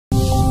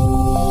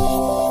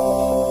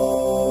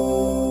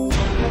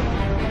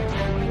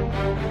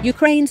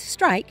Ukraine's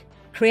strike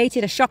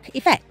created a shock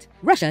effect.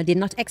 Russia did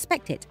not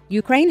expect it.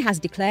 Ukraine has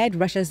declared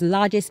Russia's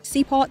largest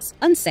seaports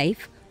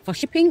unsafe for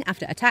shipping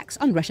after attacks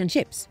on Russian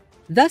ships.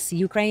 Thus,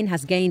 Ukraine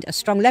has gained a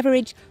strong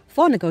leverage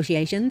for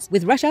negotiations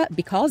with Russia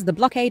because the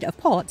blockade of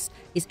ports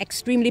is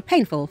extremely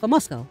painful for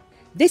Moscow.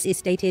 This is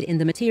stated in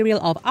the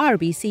material of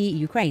RBC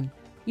Ukraine.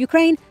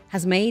 Ukraine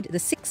has made the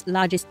 6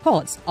 largest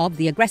ports of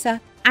the aggressor,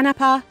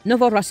 Anapa,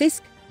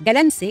 Novorossiysk,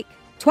 Zelenski,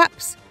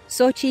 Tuapse,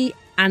 Sochi,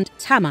 and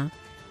Tama,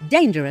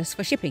 dangerous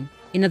for shipping.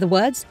 In other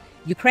words,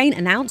 Ukraine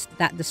announced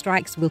that the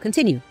strikes will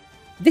continue.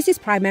 This is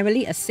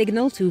primarily a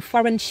signal to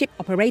foreign ship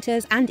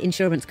operators and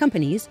insurance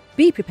companies: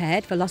 be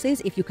prepared for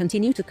losses if you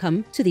continue to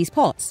come to these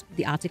ports,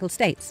 the article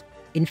states.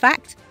 In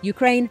fact,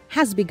 Ukraine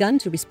has begun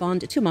to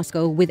respond to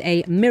Moscow with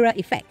a mirror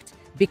effect,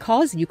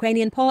 because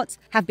Ukrainian ports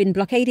have been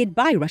blockaded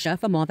by Russia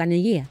for more than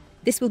a year.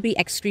 This will be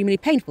extremely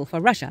painful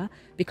for Russia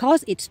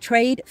because its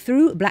trade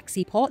through Black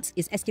Sea ports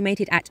is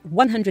estimated at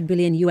 $100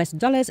 billion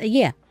a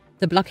year.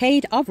 The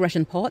blockade of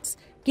Russian ports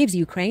gives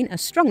Ukraine a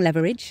strong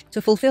leverage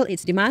to fulfill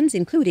its demands,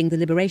 including the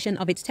liberation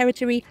of its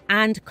territory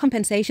and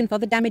compensation for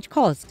the damage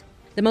caused.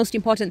 The most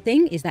important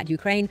thing is that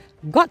Ukraine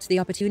got the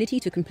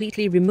opportunity to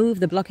completely remove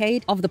the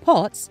blockade of the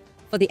ports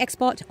for the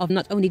export of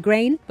not only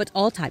grain, but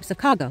all types of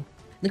cargo.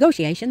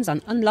 Negotiations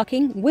on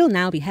unlocking will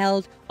now be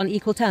held on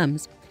equal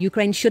terms.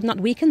 Ukraine should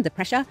not weaken the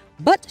pressure,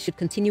 but should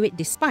continue it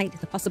despite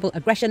the possible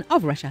aggression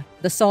of Russia,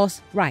 the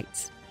source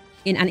writes.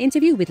 In an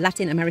interview with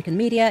Latin American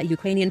media,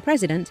 Ukrainian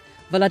President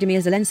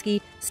Volodymyr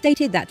Zelenski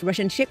stated that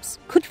Russian ships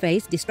could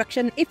face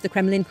destruction if the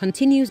Kremlin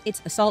continues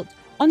its assault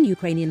on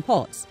Ukrainian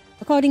ports.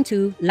 According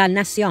to La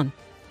Nación,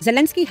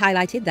 Zelensky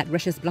highlighted that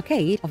Russia's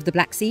blockade of the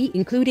Black Sea,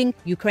 including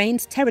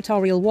Ukraine's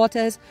territorial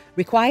waters,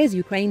 requires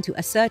Ukraine to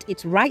assert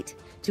its right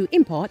to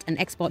import and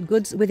export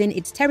goods within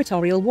its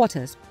territorial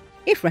waters.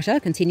 If Russia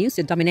continues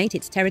to dominate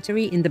its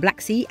territory in the Black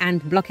Sea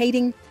and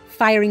blockading,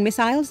 firing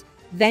missiles,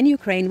 then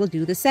Ukraine will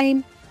do the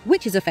same,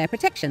 which is a fair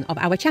protection of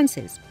our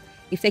chances.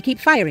 If they keep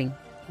firing,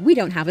 we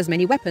don't have as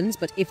many weapons,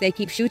 but if they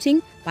keep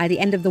shooting, by the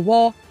end of the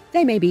war,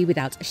 they may be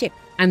without a ship.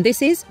 And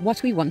this is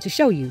what we want to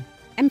show you,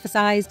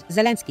 emphasized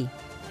Zelensky.